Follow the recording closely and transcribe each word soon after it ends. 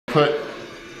Well,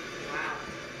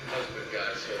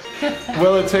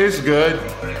 it tastes good.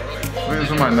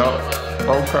 These are my nuts.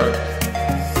 Okay.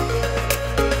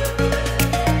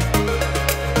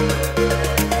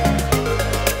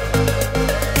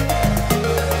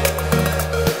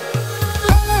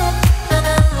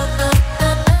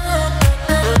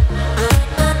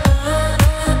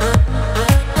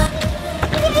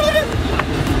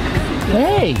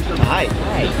 Hey! Hi.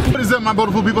 Hi. What is up, my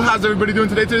beautiful people? How's everybody doing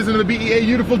today? Today's another BEA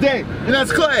beautiful day, and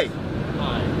that's Clay.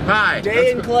 Hi.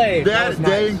 Day and Clay. That's nice.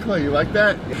 Day and Clay. You like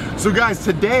that? So, guys,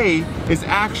 today is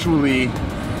actually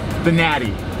the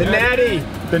Natty. The Natty.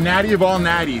 The Natty of all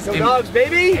Natties. Go Dogs,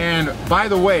 baby! And by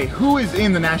the way, who is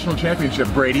in the national championship,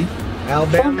 Brady?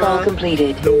 Alabama,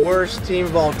 completed. The worst team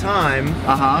of all time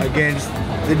against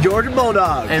the Georgia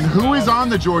Bulldogs. And who is on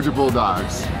the Georgia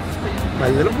Bulldogs? My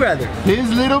little brother.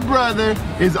 His little brother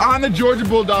is on the Georgia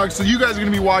Bulldogs, so you guys are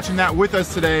going to be watching that with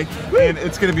us today, and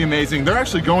it's going to be amazing. They're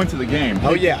actually going to the game.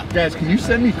 Oh yeah. Guys, can you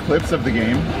send me clips of the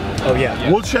game? Oh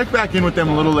yeah. We'll check back in with them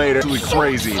a little later. It's really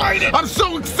crazy. I'm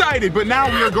so excited, but now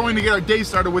we are going to get our day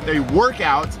started with a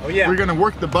workout. Oh yeah. We're going to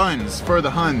work the buns for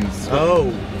the Huns. Oh,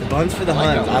 the buns for the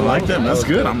Huns. I like them. That's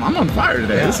good. I'm on fire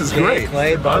today. Yeah. This is great.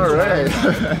 Clay, buns. All right.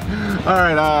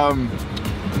 All right.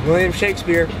 William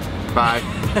Shakespeare. Bye.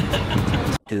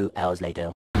 2 hours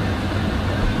later.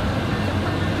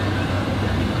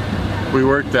 We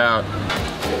worked out.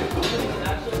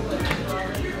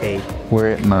 Hey. We're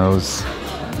at Moe's.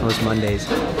 Moe's Mondays.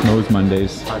 Moe's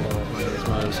Mondays.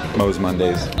 Moe's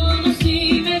Mondays.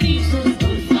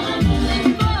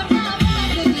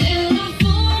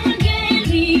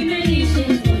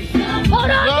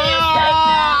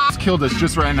 Ah! It's killed us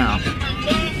just right now.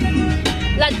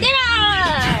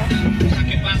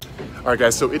 Alright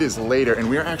guys, so it is later and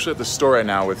we are actually at the store right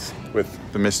now with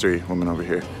the mystery woman over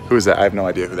here. Who is that? I have no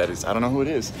idea who that is. I don't know who it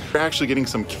is. We're actually getting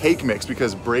some cake mix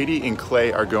because Brady and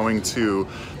Clay are going to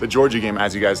the Georgia game,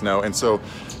 as you guys know, and so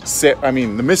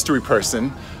the mystery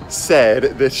person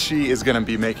said that she is gonna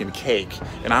be making cake,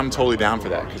 and I'm totally down for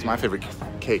that because my favorite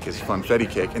cake is funfetti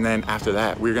cake, and then after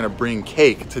that we're gonna bring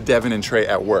cake to Devin and Trey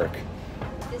at work.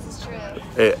 This is true.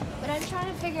 But I'm trying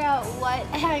to figure out what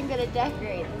I'm gonna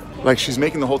decorate. Like, she's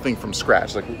making the whole thing from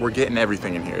scratch. Like, we're getting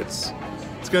everything in here. It's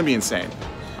gonna be insane.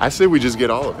 I say we just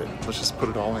get all of it. Let's just put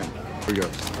it all in. Here we go.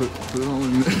 Put it all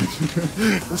in.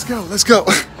 Let's go, let's go.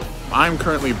 I'm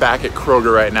currently back at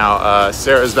Kroger right now.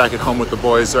 Sarah's back at home with the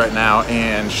boys right now,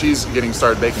 and she's getting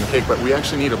started baking cake, but we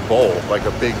actually need a bowl, like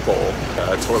a big bowl,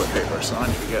 toilet paper, so I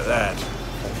need to get that.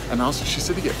 And also, she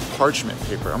said to get parchment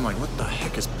paper. I'm like, what the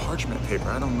heck is parchment paper?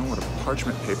 I don't know what a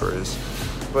parchment paper is.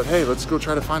 But hey, let's go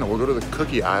try to find it. We'll go to the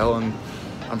cookie aisle and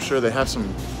I'm sure they have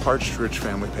some Partridge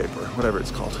Family paper, whatever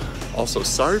it's called. Also,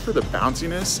 sorry for the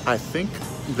bounciness. I think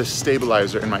the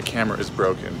stabilizer in my camera is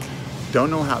broken. Don't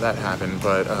know how that happened,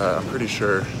 but I'm pretty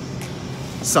sure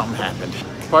something happened.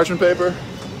 Parchment paper,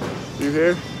 you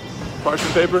here?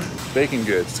 Parchment paper? Baking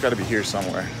goods, it's gotta be here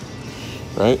somewhere,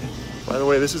 right? By the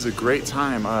way, this is a great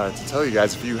time to tell you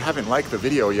guys, if you haven't liked the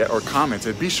video yet or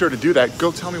commented, be sure to do that.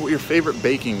 Go tell me what your favorite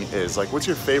baking is. Like, what's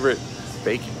your favorite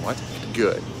baking? What?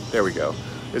 Good. There we go.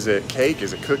 Is it cake?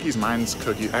 Is it cookies? Mine's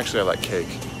cookies. Actually, I like cake.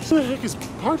 What the heck is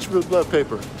parchment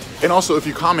paper? And also, if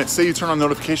you comment, say you turn on the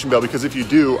notification bell, because if you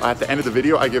do, at the end of the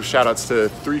video, I give shout outs to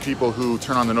 3 people who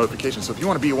turn on the notification. So if you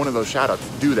want to be one of those shout outs,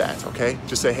 do that, okay?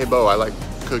 Just say, hey, Bo, I like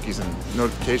cookies, and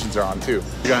notifications are on too.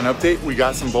 We got an update. We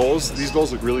got some bowls. These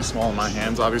bowls look really small in my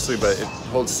hands, obviously, but it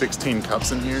holds 16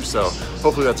 cups in here, so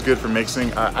hopefully that's good for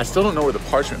mixing. I still don't know where the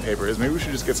parchment paper is. Maybe we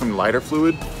should just get some lighter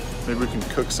fluid. Maybe we can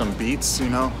cook some beets, you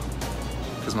know,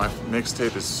 because my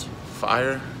mixtape is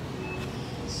fire.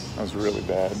 That was really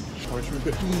bad. Parchment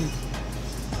paper.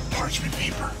 Parchment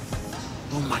paper.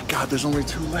 Oh my God, there's only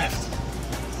 2 left.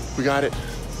 We got it.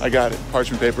 I got it.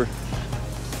 Parchment paper.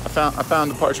 I found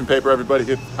the parchment paper, everybody.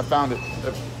 I found it.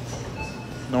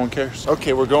 No one cares.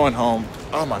 Okay, we're going home.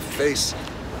 Oh, my face.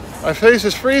 My face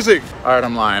is freezing. All right,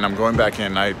 I'm lying. I'm going back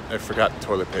in. I forgot the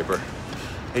toilet paper.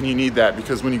 And you need that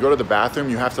because when you go to the bathroom,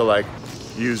 you have to like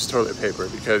use toilet paper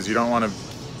because you don't want to,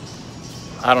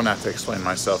 I don't have to explain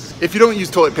myself. If you don't use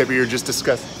toilet paper, you're just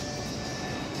disgusting.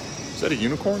 Is that a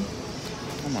unicorn?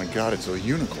 Oh my God, it's a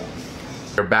unicorn.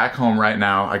 We're back home right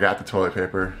now. I got the toilet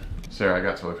paper. Sarah, I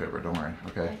got toilet paper, don't worry,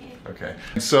 okay? Okay.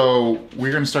 So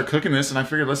we're gonna start cooking this and I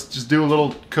figured let's just do a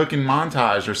little cooking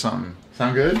montage or something.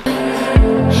 Sound good?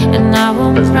 And I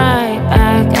will be right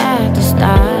back at the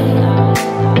start.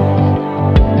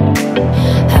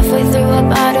 Halfway through a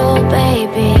bottle,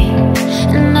 baby,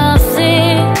 and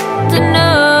nothing to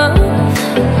know. I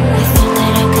thought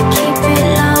that I could keep it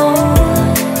low.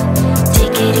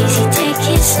 Take it easy, take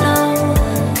it slow.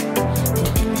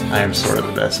 I am sort of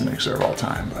the best mixer of all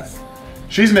time, but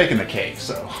she's making the cake,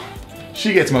 so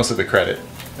she gets most of the credit.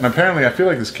 And apparently I feel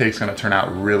like this cake's gonna turn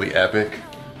out really epic,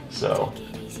 so.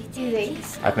 Do you think?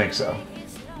 I think so.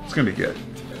 It's gonna be good.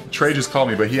 Trey just called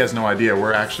me, but he has no idea.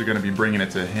 We're actually gonna be bringing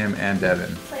it to him and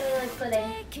Devin. Slightly like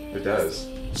pudding. It does.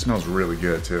 It smells really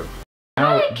good too.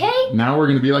 Cake? Now we're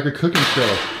gonna be like a cooking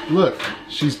show. Look,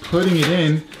 she's putting it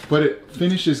in, but it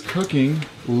finishes cooking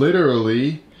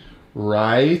literally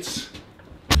right.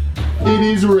 It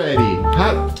is ready.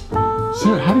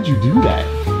 Sarah, how did you do that?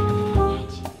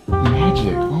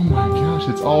 Magic. Oh my gosh,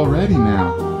 it's all ready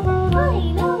now. I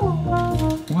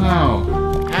know. Wow.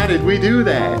 How did we do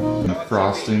that? The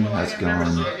frosting has gone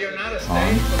on.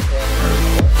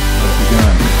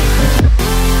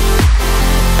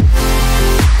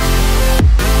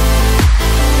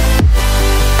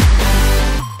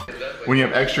 When you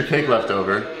have extra cake left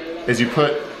over, is you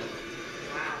put.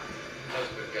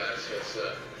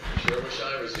 Sure wish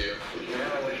I was you. Yeah,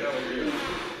 I wish I was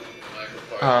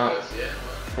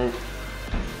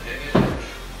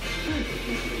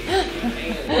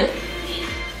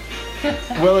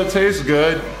you. Well, it tastes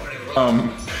good.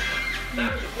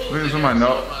 These are my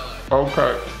notes.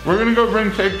 Okay, we're gonna go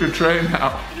bring cake to Trey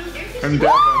now. And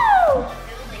Devin.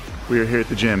 We are here at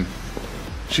the gym.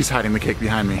 She's hiding the cake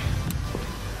behind me.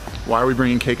 Why are we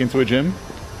bringing cake into a gym?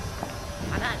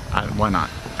 Why not? Why not?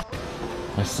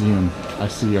 I see him. I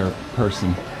see our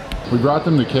person. We brought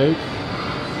them the cake.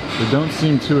 They don't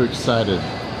seem too excited.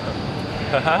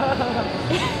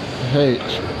 Hey,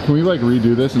 can we like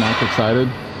redo this and act excited?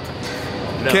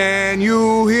 No. Can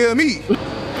you hear me?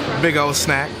 Big old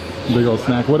snack. Big old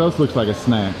snack. What else looks like a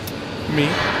snack? Me.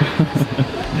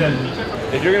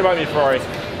 If you're gonna buy me a Ferrari,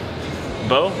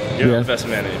 Bo, you're not the best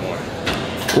man anymore.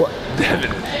 What?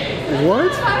 Devin.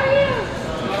 What?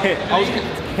 I was gonna.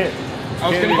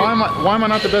 Why am I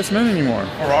not the best man anymore?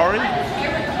 Ferrari?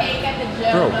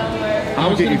 Bro, I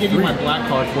was gonna give you my black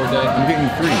card for a day. I'm getting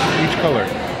you 3, each color.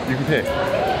 You can pick.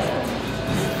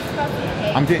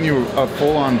 I'm getting you a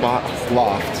full-on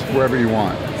loft, wherever you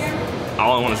want.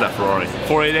 All I want is that Ferrari.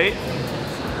 488?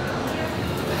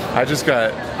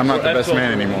 I'm not the best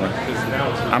man anymore.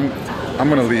 I'm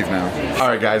gonna leave now. All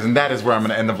right guys, and that is where I'm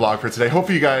gonna end the vlog for today.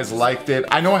 Hopefully you guys liked it.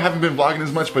 I know I haven't been vlogging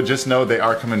as much, but just know they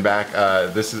are coming back.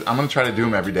 I'm gonna try to do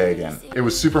them every day again. It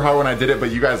was super hard when I did it, but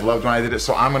you guys loved when I did it,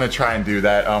 so I'm gonna try and do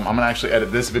that. I'm gonna actually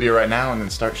edit this video right now and then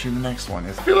start shooting the next one.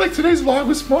 I feel like today's vlog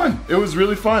was fun. It was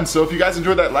really fun. So if you guys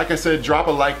enjoyed that, like I said, drop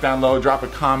a like down low, drop a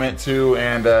comment too,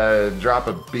 and drop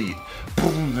a beat.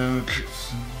 That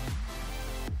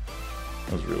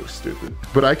was really stupid.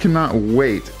 But I cannot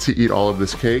wait to eat all of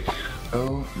this cake.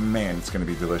 Oh man, it's gonna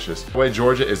be delicious. By the way,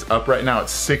 Georgia is up right now.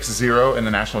 It's 6-0 in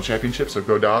the national championship, so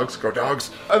go dogs, go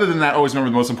dogs. Other than that, always remember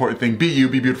the most important thing, be you,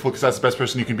 be beautiful, because that's the best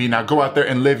person you can be. Now go out there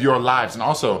and live your lives. And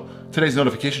also, today's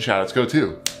notification shoutouts go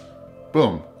too.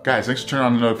 Boom. Guys, thanks for turning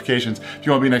on the notifications. If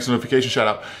you want to be the next notification shout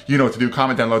out, you know what to do.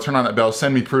 Comment down below, turn on that bell,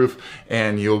 send me proof,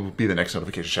 and you'll be the next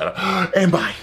notification shout out. And bye.